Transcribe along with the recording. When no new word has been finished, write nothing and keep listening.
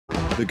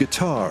The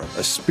guitar,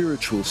 a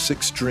spiritual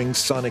six-string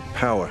sonic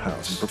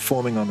powerhouse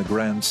performing on the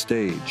grand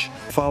stage.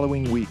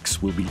 Following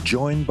weeks, we'll be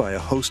joined by a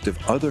host of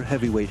other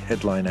heavyweight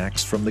headline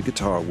acts from the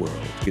guitar world,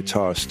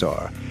 Guitar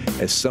Star,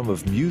 as some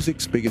of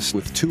music's biggest,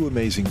 with two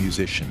amazing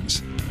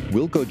musicians.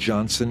 Wilko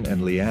Johnson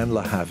and Lianne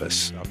La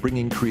Havas are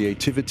bringing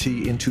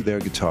creativity into their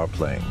guitar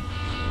playing.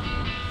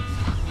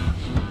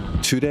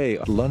 Today,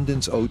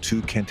 London's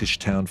O2 Kentish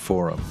Town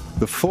Forum.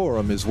 The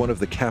Forum is one of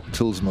the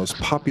capital's most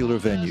popular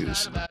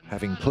venues,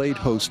 having played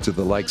host to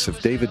the likes of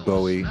David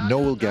Bowie,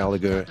 Noel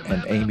Gallagher,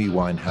 and Amy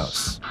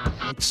Winehouse.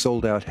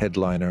 Sold-out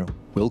headliner,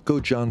 Wilko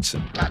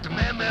Johnson.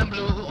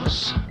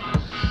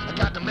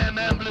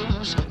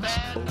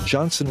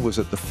 Johnson was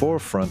at the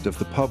forefront of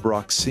the pub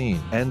rock scene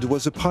and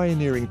was a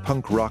pioneering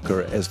punk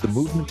rocker as the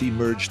movement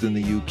emerged in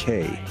the UK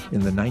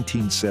in the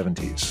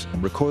 1970s,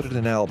 and recorded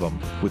an album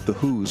with The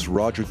Who's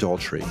Roger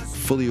Daltrey,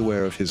 fully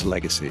aware of his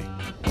legacy.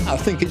 I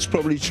think it's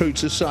probably true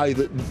to say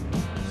that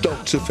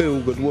Dr.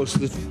 Feelgood was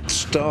the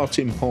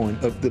starting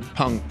point of the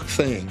punk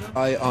thing.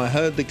 I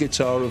heard the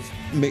guitar of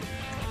Mick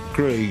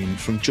Green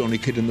from Johnny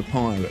Kidd and the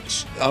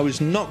Pirates. I was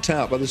knocked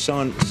out by the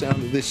sound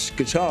of this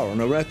guitar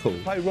on a record.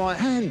 I play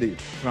right-handed,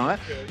 right?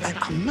 And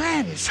oh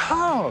man, it's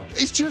hard.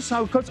 It's just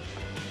so, because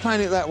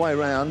playing it that way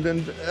around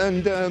and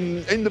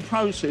in the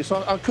process,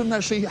 I couldn't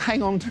actually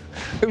hang on to,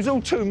 it was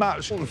all too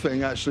much. The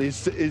thing actually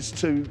is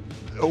to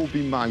all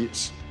be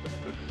mates.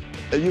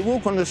 You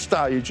walk on the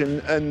stage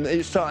and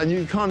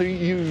you kind of,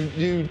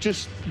 you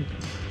just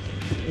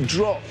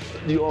drop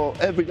your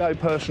everyday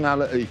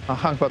personality. I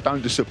hope I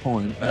don't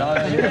disappoint.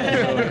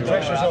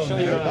 Pressure's on.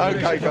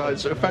 Okay,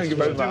 guys, thank you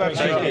very much.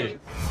 Thank you.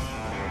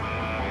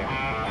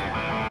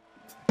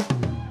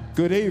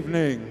 Good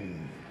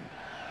evening.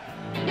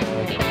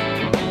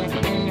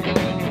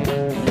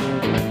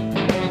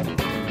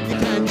 You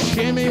can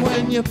shimmy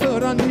when you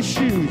put on your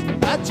shoes.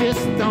 I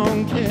just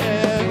don't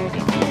care.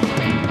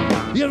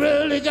 You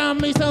really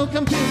got me so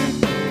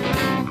confused.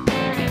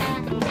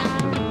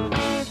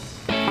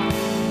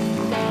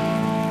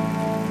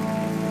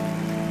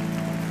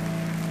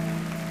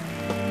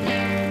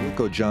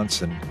 Wilko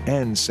Johnson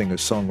and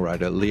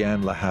singer-songwriter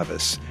Lianne La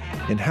Havas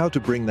in how to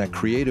bring that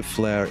creative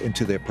flair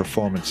into their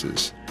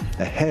performances,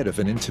 ahead of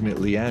an intimate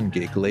Lianne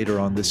gig later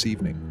on this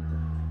evening.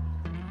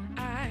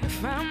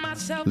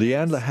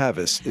 Lianne La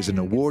Havas is an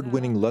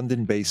award-winning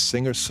London-based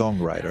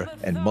singer-songwriter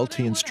and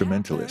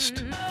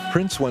multi-instrumentalist.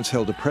 Prince once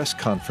held a press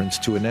conference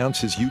to announce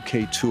his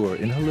UK tour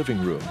in her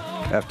living room.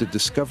 After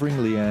discovering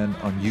Lianne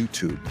on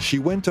YouTube, she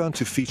went on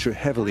to feature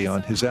heavily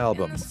on his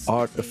album,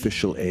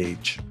 Artificial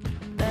Age.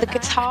 The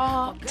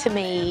guitar, to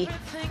me,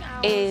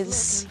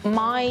 is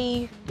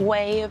my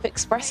way of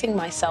expressing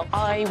myself.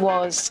 I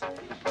was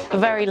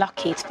very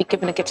lucky to be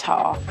given a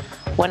guitar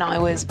when I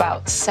was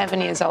about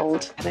 7 years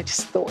old, and I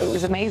just thought it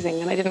was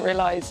amazing, and I didn't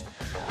realise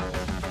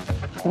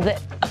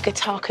that a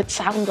guitar could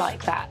sound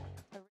like that.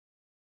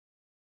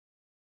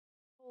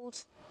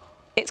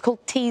 It's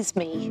called Tease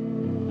Me.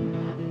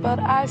 But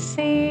I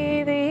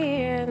see the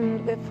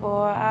end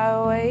before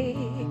I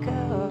wake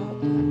up.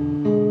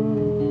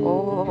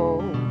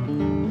 Oh.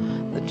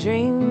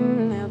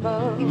 Dream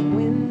never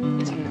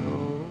wins,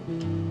 no.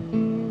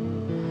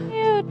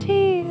 You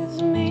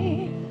tease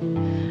me.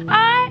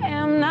 I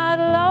am not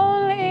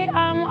lonely,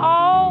 I'm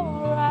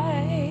all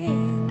right.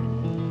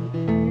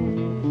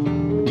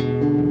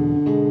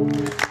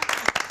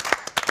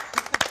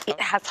 It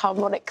has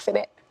harmonics in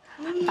it,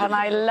 and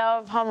I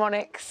love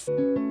harmonics.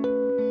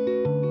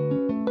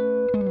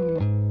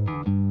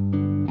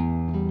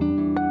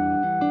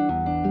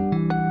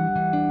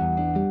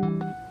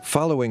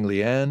 Following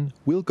Lianne,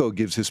 Wilko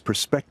gives his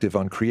perspective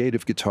on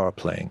creative guitar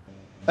playing.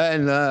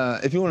 And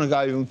if you want to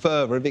go even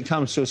further, if it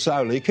comes to a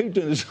solo, you keep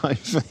doing the same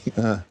thing.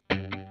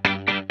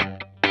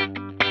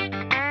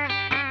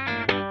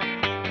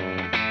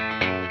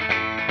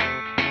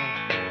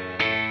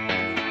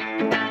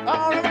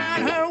 All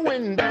around her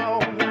window,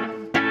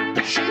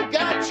 she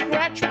got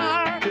scratch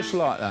marks. Just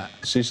like that.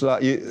 She's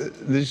like,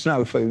 there's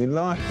no feeling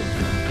like it.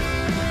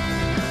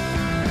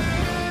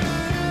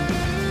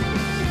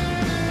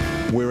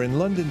 We're in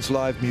London's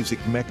live music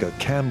mecca,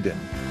 Camden,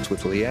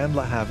 with Lianne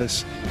La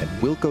Havas and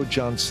Wilko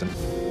Johnson.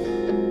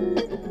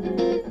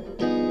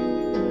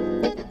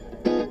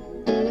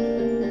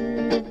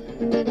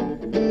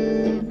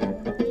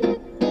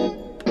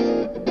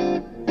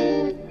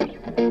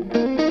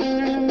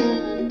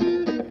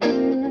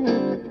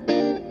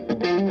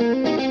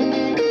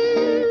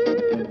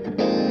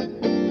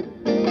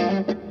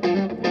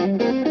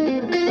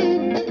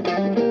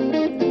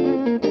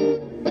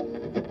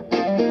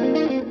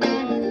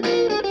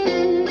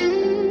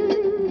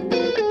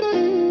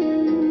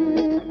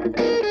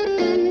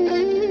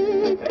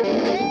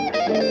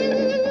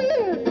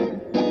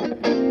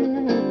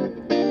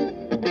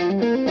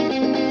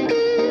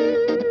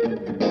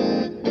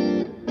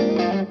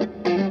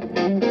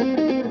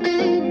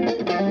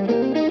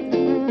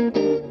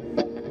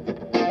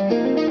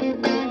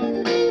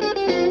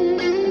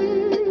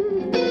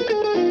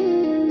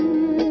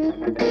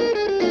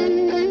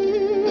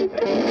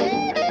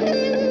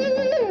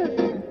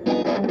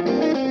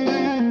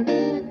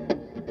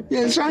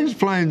 Yeah, Zayn's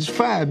playing's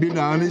fab, you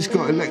know, and it's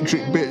got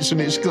electric bits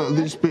and it's got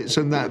this bits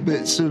and that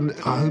bits, and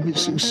I hope it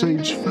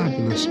succeeds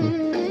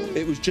fabulously.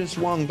 It was just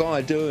one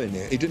guy doing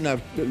it. He didn't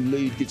have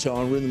lead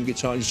guitar and rhythm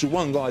guitar. It's just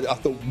one guy. I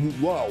thought,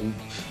 wow.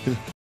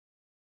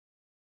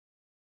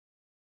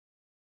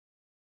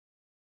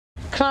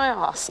 Can I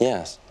ask?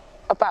 Yes.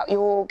 About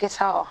your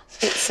guitar.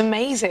 It's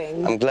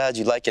amazing. I'm glad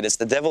you like it. It's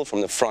the devil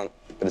from the front,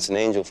 but it's an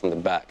angel from the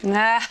back.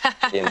 Nah.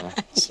 You know.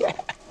 So,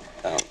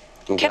 Yeah.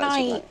 I'm Can glad you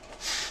I? like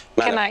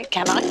it.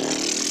 Can I?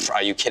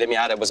 Are you kidding me?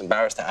 I was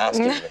embarrassed to ask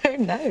you.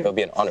 No. It'll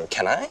be an honor.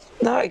 Can I?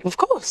 No, of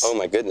course. Oh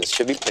my goodness.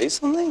 Should we play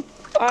something?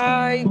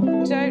 I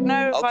don't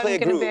know if I'll I'm play a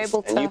going to groove, be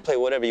able to. and you play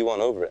whatever you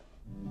want over it.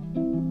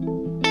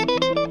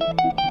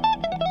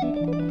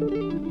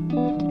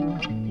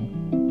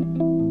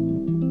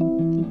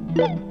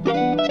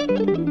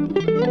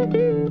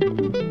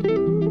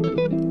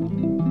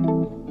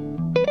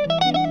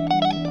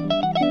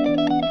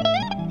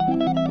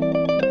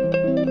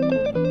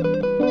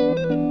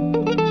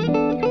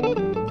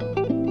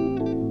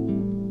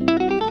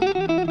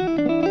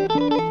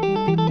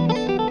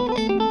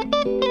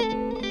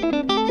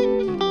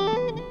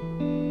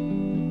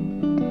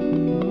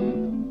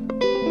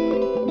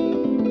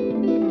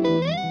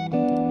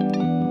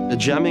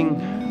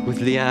 Jamming with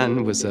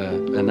Lianne was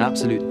an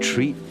absolute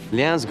treat.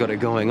 Lianne's got it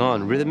going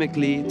on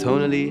rhythmically,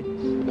 tonally.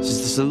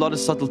 There's a lot of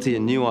subtlety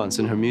and nuance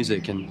in her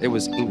music, and it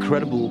was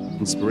incredible,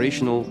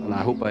 inspirational, and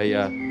I hope I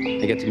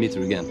get to meet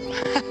her again.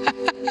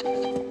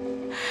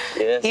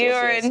 You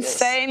are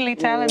insanely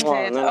talented.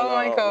 Oh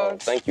my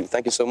God. No.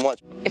 Thank you so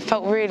much. It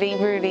felt really,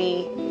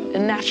 really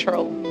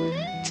natural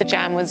to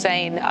jam with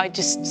Zayn. I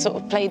just sort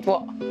of played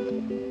what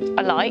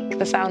I like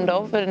the sound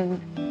of, and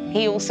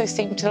he also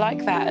seemed to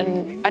like that,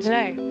 and I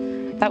don't know.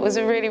 That was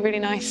a really, really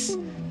nice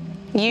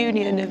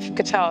union of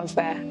guitars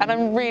there. And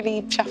I'm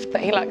really chuffed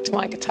that he liked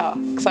my guitar,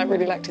 because I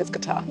really liked his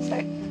guitar,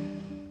 so.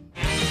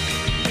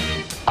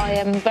 I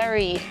am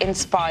very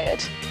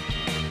inspired,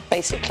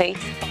 basically.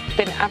 It's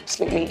been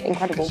absolutely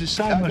incredible. There's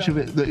so much of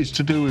it that is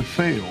to do with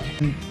feel.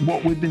 And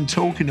what we've been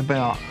talking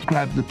about,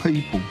 grab the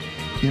people,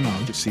 you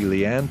know. To see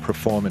Lianne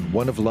perform in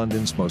one of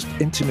London's most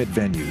intimate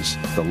venues,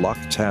 the Lock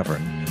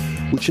Tavern,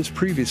 which has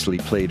previously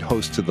played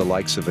host to the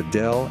likes of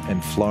Adele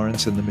and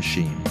Florence and the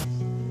Machine.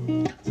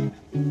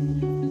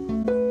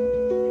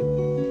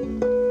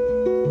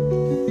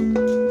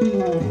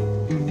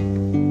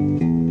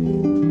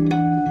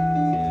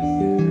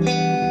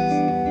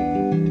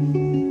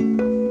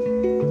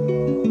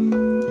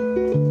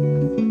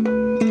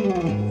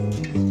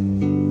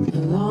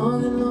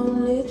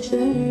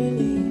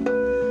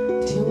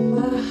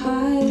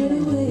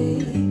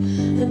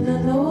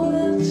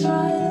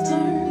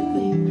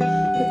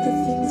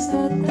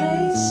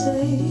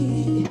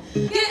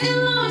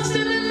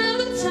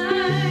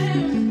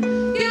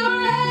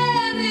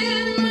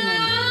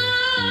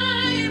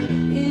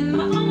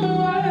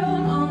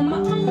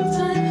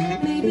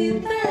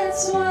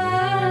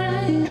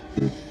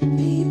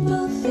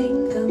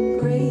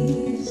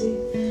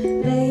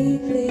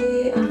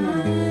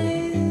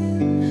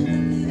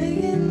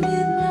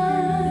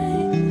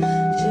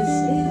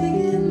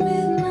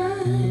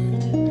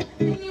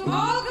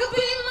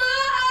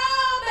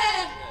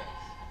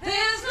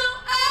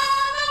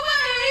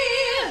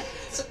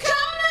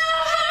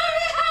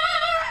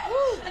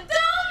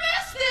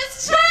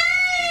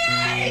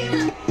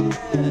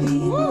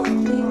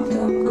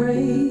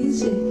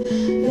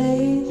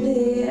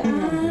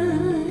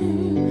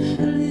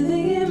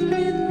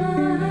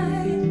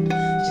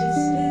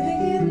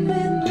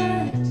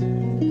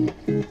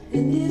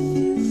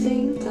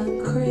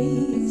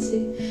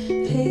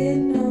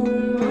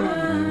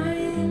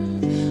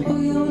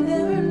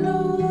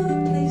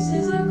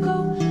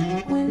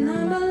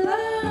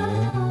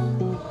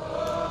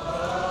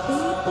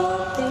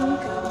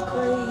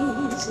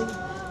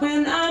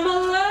 When I'm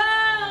alone.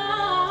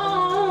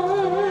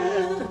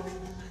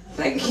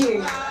 Thank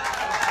you.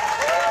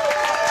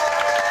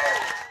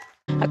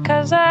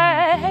 Because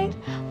I hate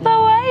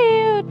the way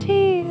you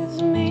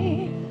tease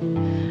me.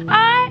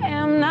 I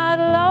am not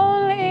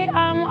lonely,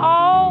 I'm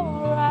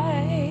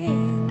alright.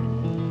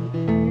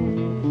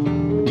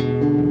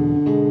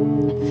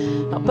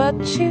 But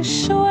you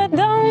sure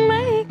don't